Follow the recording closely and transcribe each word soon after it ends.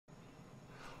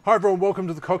Hi everyone, welcome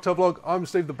to the cocktail vlog. I'm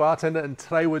Steve the bartender, and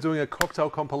today we're doing a cocktail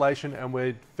compilation and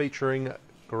we're featuring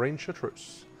Green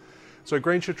Chartreuse. So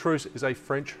Green Chartreuse is a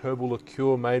French herbal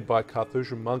liqueur made by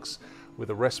Carthusian monks with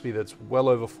a recipe that's well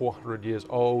over 400 years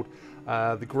old.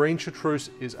 The Green Chartreuse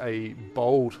is a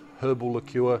bold herbal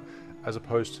liqueur as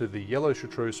opposed to the yellow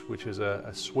Chartreuse, which is a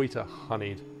sweeter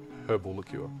honeyed herbal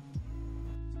liqueur.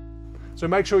 So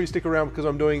make sure you stick around because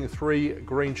I'm doing 3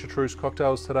 Green Chartreuse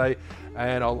cocktails today,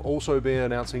 and I'll also be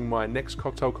announcing my next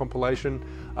cocktail compilation.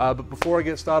 But before I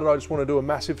get started, I just want to do a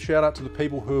massive shout out to the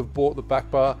people who have bought the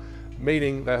back bar,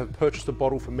 meaning they have purchased a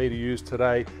bottle for me to use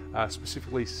today,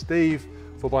 specifically Steve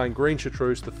for buying Green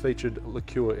Chartreuse, the featured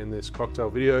liqueur in this cocktail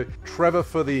video. Trevor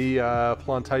for the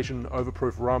Plantation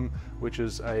Overproof Rum, which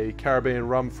is a Caribbean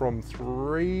rum from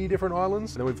 3 different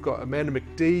islands. And then we've got Amanda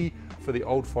McD for the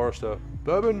Old Forester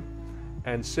Bourbon,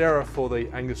 and Sarah for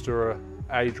the Angostura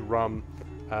Age Rum,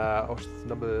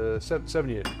 number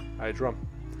 7-year Age Rum.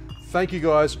 Thank you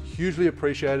guys, hugely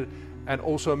appreciated, and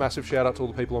also a massive shout out to all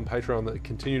the people on Patreon that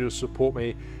continue to support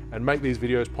me and make these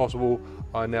videos possible.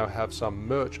 I now have some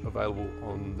merch available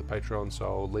on the Patreon, so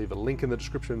I'll leave a link in the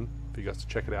description for you guys to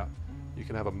check it out. You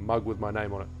can have a mug with my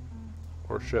name on it,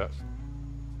 or a shirt.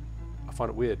 I find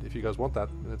it weird. If you guys want that,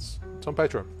 it's on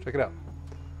Patreon, check it out.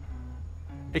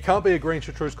 It can't be a Green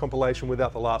Chartreuse compilation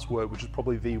without the last word, which is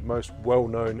probably the most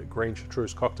well-known Green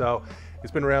Chartreuse cocktail.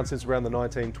 It's been around since around the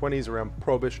 1920s, around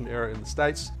Prohibition era in the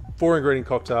States. 4-ingredient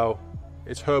cocktail,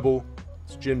 it's herbal,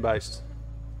 it's gin-based,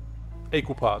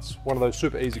 equal parts, one of those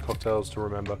super easy cocktails to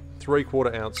remember.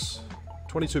 3/4 ounce,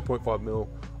 22.5 ml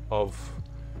of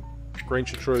Green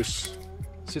Chartreuse,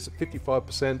 sits at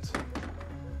 55%.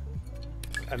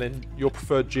 And then your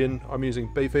preferred gin, I'm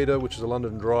using Beefeater, which is a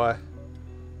London Dry.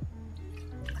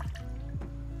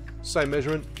 Same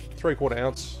measurement, 3/4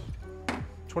 ounce,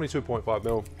 22.5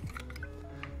 ml.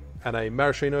 And a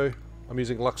maraschino, I'm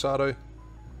using Luxardo,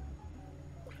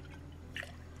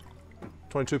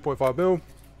 22.5 ml.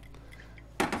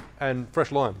 And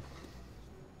fresh lime.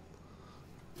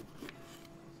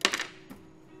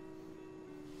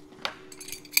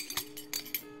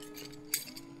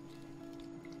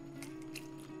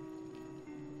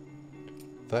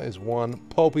 That is one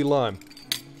pulpy lime.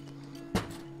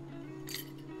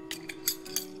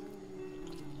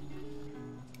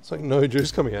 It's like no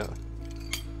juice coming out.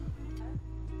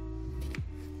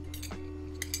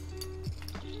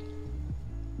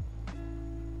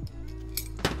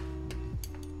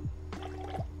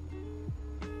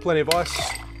 Plenty of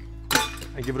ice,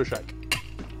 and give it a shake.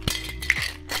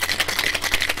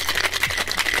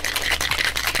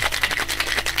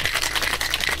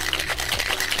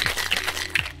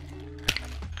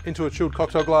 Into a chilled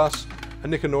cocktail glass, a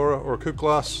Nicanora or a coupe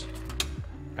glass.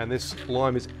 And this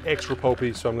lime is extra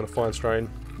pulpy, so I'm going to fine strain.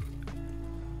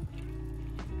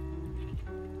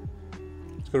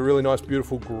 It's got a really nice,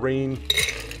 beautiful green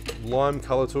lime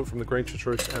color to it from the Green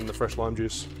Chartreuse and the fresh lime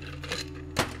juice.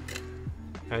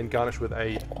 And garnish with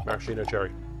a maraschino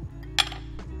cherry.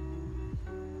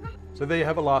 So there you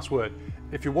have a last word.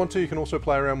 If you want to, you can also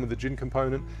play around with the gin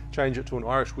component, change it to an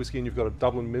Irish whiskey and you've got a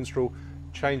Dublin Minstrel,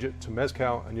 change it to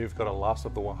Mezcal and you've got a Last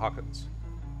of the Oaxacans.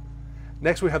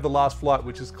 Next we have the Last Flight,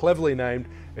 which is cleverly named.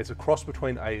 It's a cross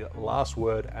between a last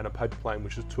word and a paper plane,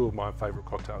 which is 2 of my favorite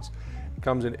cocktails. It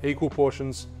comes in equal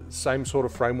portions, same sort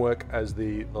of framework as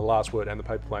the last word and the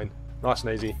paper plane. Nice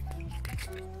and easy.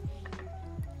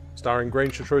 Starring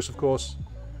Green Chartreuse, of course.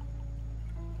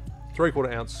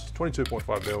 3/4 ounce,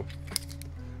 22.5 ml.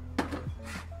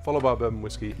 Followed by bourbon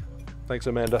whiskey. Thanks,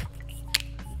 Amanda.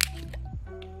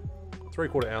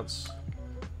 3/4 ounce,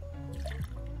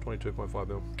 22.5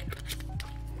 ml.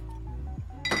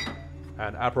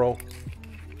 And Aperol.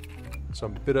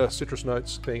 Some bitter citrus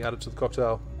notes being added to the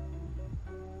cocktail.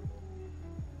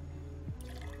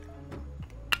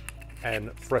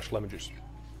 And fresh lemon juice.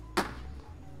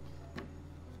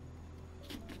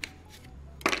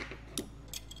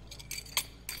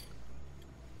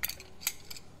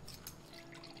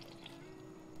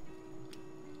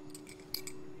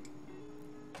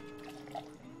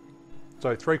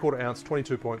 So 3/4 ounce,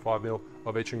 22.5 ml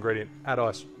of each ingredient. Add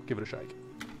ice, give it a shake.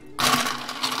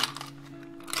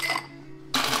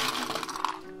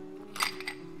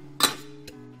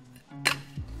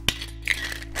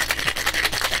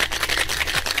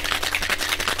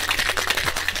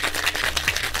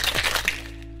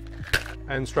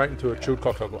 And straight into a chilled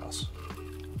cocktail glass.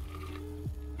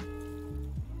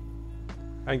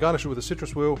 And garnish it with a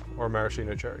citrus wheel or a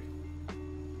maraschino cherry.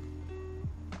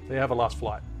 There you have a Last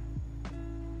Flight.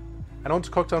 And on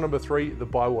to cocktail number 3, the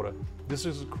Bywater. This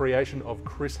is a creation of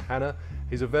Chris Hanna.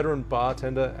 He's a veteran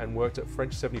bartender and worked at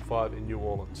French 75 in New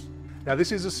Orleans. Now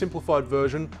this is a simplified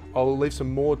version. I'll leave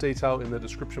some more detail in the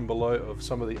description below of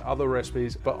some of the other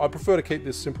recipes, but I prefer to keep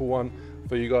this simple one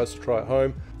for you guys to try at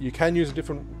home. You can use a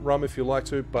different rum if you like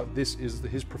to, but this is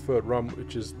his preferred rum,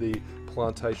 which is the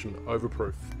Plantation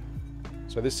Overproof.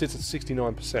 So this sits at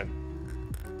 69%.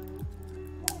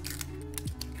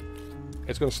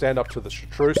 It's going to stand up to the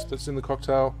chartreuse that's in the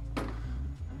cocktail.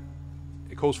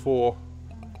 It calls for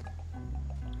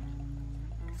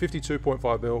 52.5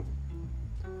 ml,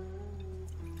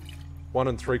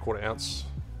 1 3/4 ounce,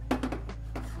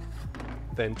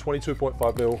 then 22.5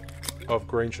 ml of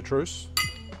green chartreuse.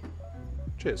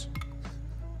 Cheers.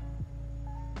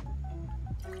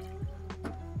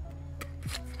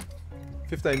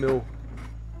 $15 ml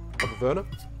of Averna.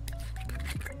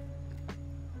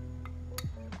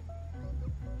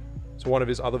 So one of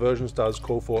his other versions does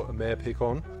call for a Mare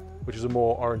Pecan, which is a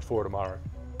more orange forward Amaro.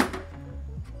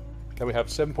 Then we have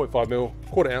 7.5 ml,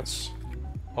 1/4 ounce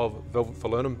of Velvet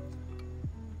Falernum,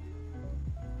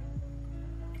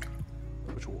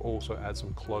 which will also add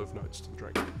some clove notes to the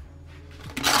drink.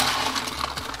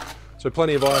 So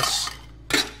plenty of ice.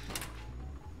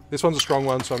 This one's a strong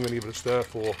one, so I'm going to give it a stir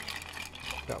for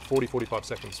about 40-45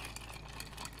 seconds.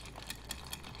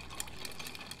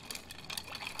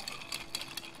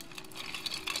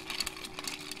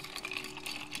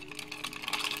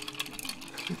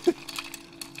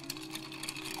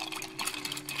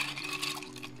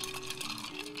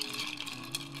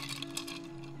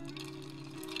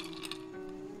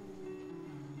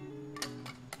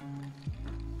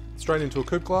 Straight into a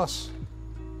coupe glass.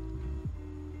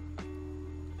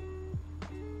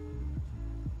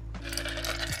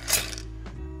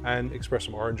 And express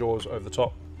some orange ores over the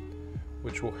top,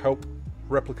 which will help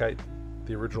replicate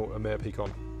the original Mare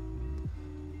Pecan.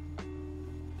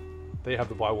 There you have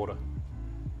the Bywater.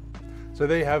 So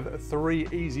there you have 3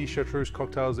 easy chartreuse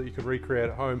cocktails that you can recreate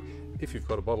at home, if you've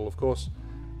got a bottle, of course.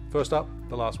 First up,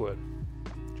 the last word.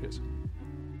 Cheers.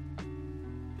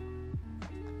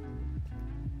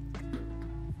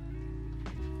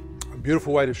 A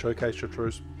beautiful way to showcase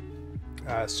chartreuse.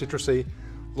 Citrusy,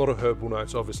 a lot of herbal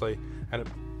notes, obviously, and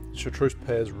chartreuse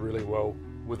pairs really well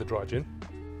with the dry gin.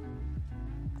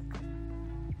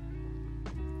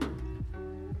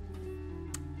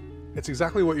 It's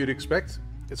exactly what you'd expect.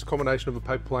 It's a combination of a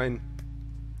paper plane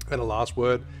and a last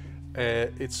word.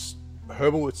 It's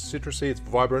herbal, it's citrusy, it's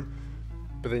vibrant,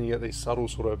 but then you get these subtle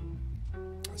sort of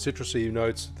citrusy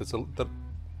notes it's a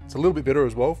little bit bitter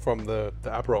as well from the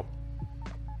Aperol.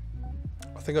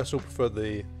 I think I still prefer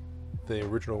the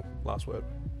original last word.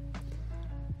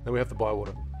 Then we have the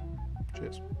Bywater.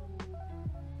 Cheers.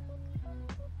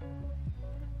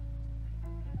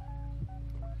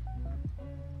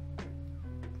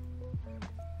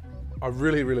 I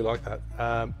really like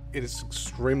that. It is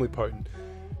extremely potent.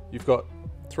 You've got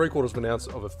 3/4 of an ounce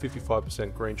of a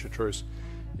 55% green chartreuse.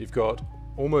 You've got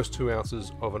almost 2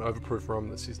 ounces of an overproof rum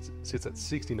that sits at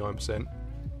 69%.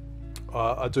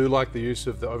 I do like the use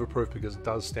of the overproof because it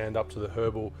does stand up to the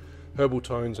herbal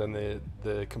tones and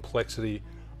the complexity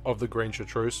of the green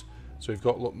chartreuse. So you've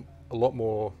got a lot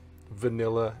more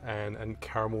vanilla and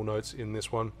caramel notes in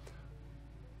this one,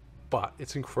 but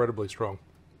it's incredibly strong.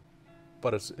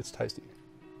 But it's tasty.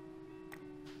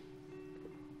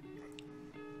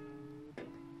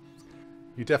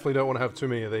 You definitely don't want to have too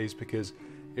many of these because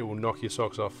it will knock your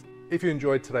socks off. If you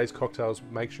enjoyed today's cocktails,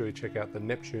 make sure you check out the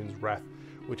Neptune's Wrath,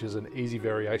 which is an easy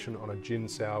variation on a gin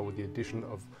sour with the addition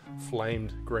of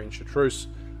flamed green chartreuse.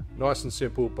 Nice and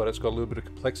simple, but it's got a little bit of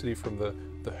complexity from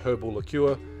the herbal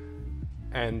liqueur.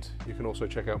 And you can also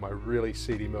check out my really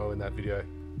seedy mo in that video.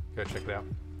 Go check it out.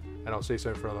 And I'll see you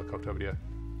soon for another cocktail video.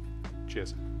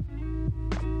 Cheers.